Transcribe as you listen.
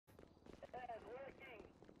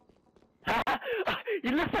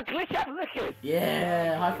You look so glitch out, look it!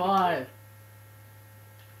 Yeah, high five.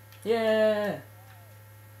 Yeah.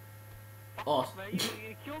 Oh. Man, you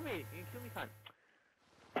kill me. You kill me, son.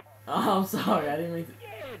 Oh, I'm sorry. I didn't mean to.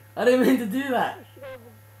 I didn't mean to do that.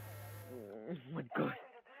 Oh my god.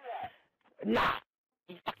 Nah!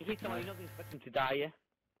 You fucking hit someone, you're not gonna expect him to die, yeah?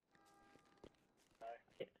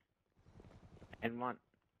 And one.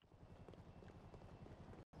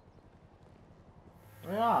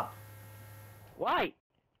 Hurry up. Why?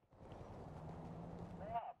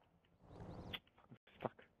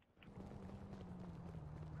 Fuck.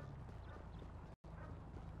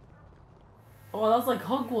 Oh, that was like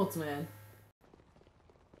Hogwarts, man.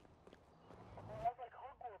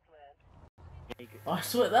 I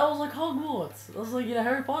swear, that was like Hogwarts. That was like, you know,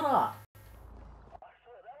 Harry Potter.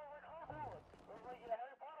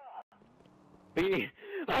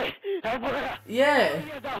 Yeah.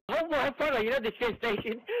 You know the train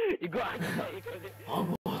station? You go out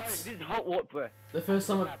Hogwarts. This is Hogwarts, bro. The first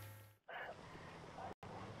time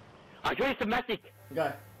I'll show you some magic.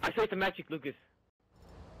 Go. I'll show you some magic, Lucas.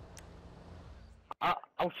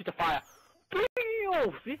 I'll shoot the fire.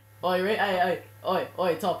 Oh, see? Oi, wait, hey,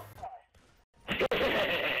 oi, top.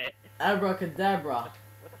 Abracadabra. What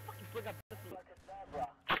the fuck is bring up this?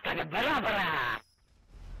 Abracadabra.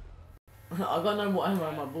 I got no more ammo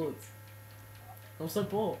on my bullets. I'm so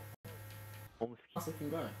poor. Almost. Else I can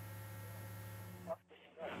go.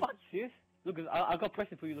 What, serious? Lucas, I got a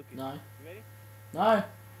question for you, Lucas. No. You ready? No.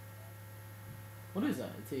 What is that?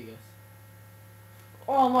 A tear gas.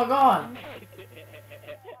 Oh my god!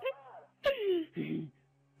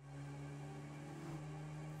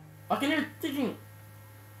 I can hear it ticking.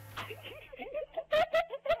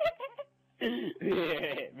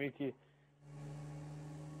 Yeah, me too.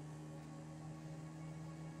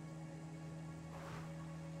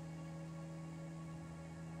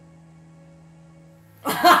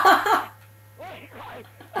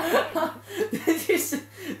 Did you see?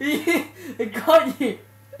 It got you.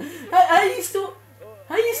 How are you still?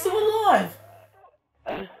 How are you still alive?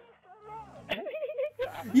 I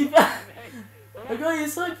got you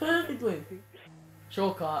so perfectly.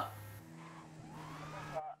 Shortcut.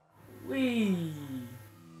 Wee.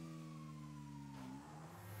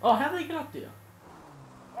 Oh, how do they get up there?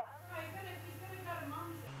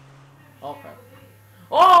 Oh crap.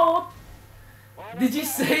 Oh! Did you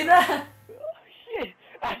see that? Shit!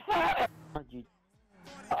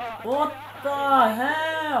 What the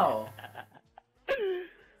hell?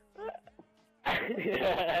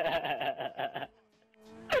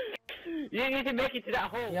 You need to make it to that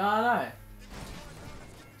hole. Yeah, I know.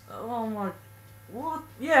 Oh my... What?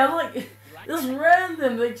 Yeah, like, it's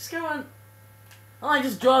random. They just go on... I'm like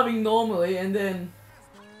just driving normally and then...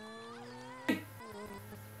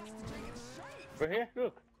 We're here,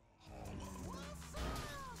 look.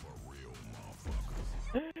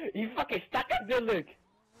 You fucking stuck up there, look.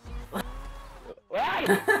 Right?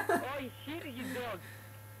 Oh, you shit, you dog.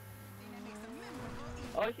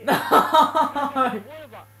 Oh, shit. No!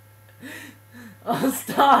 I'm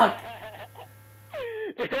stuck.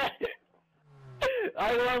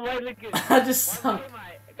 I don't know why looking. I just sunk.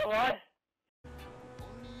 Come on.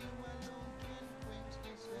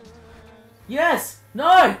 Yes!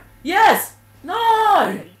 No! Yes!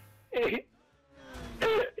 No!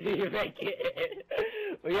 You make it.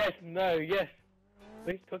 Well, yes, no, yes. What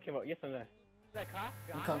are you talking about? Yes or no? Is that a car?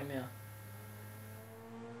 I'm coming here.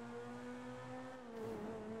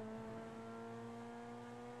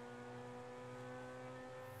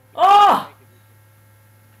 Oh!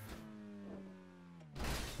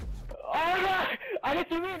 Oh no! I didn't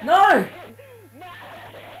see me! No!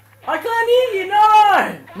 I can't hear you,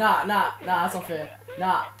 no! Nah, that's not fair.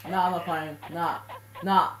 Nah, I'm not playing. Nah,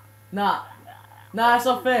 it's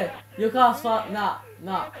not fair. Your car's fuck. Nah,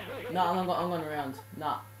 I'm going around.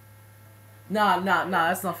 Nah,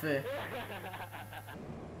 that's not fair.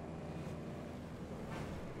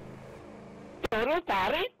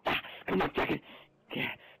 Come on, Dragon.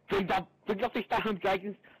 Bring the fish home,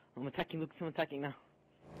 Dragons. I'm attacking, look, I'm attacking now.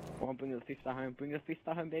 Come on, bring the fish home,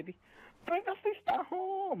 baby. Bring the fish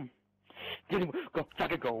home. Get him, go,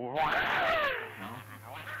 Dragon, go.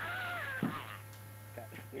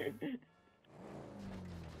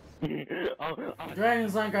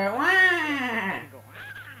 Dragons don't go wah!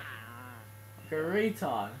 Like a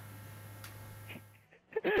retard.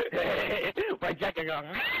 My Dragon go.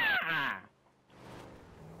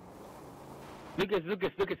 Lucas,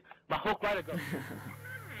 my Hawk Rider goes.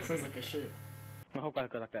 Sounds like a shoot. My Hawk Rider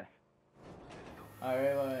goes like that.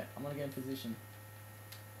 Alright, wait, I'm gonna get in position.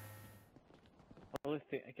 Oh, let's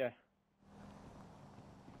see, okay.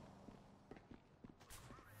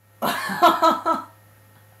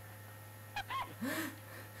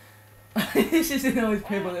 It's just you know, these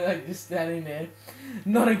people that are like just standing there,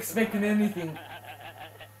 not expecting anything.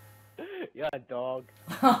 You're a dog.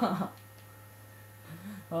 Oh,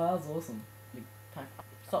 that was awesome. Like,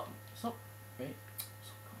 stop, stop, wait.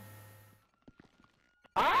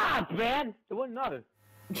 Ah, man! It wouldn't know.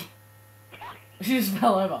 She just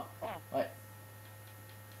fell over. Oh. Wait.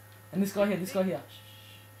 And this guy here, this guy here.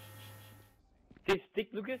 Did it stick,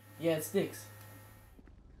 Lucas? Yeah, it sticks.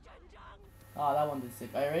 Ah, that one did stick.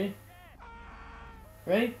 Are you ready?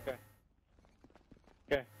 Ready? Okay.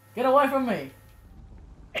 Okay. Get away from me!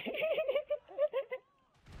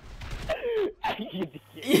 You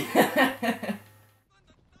Yeah.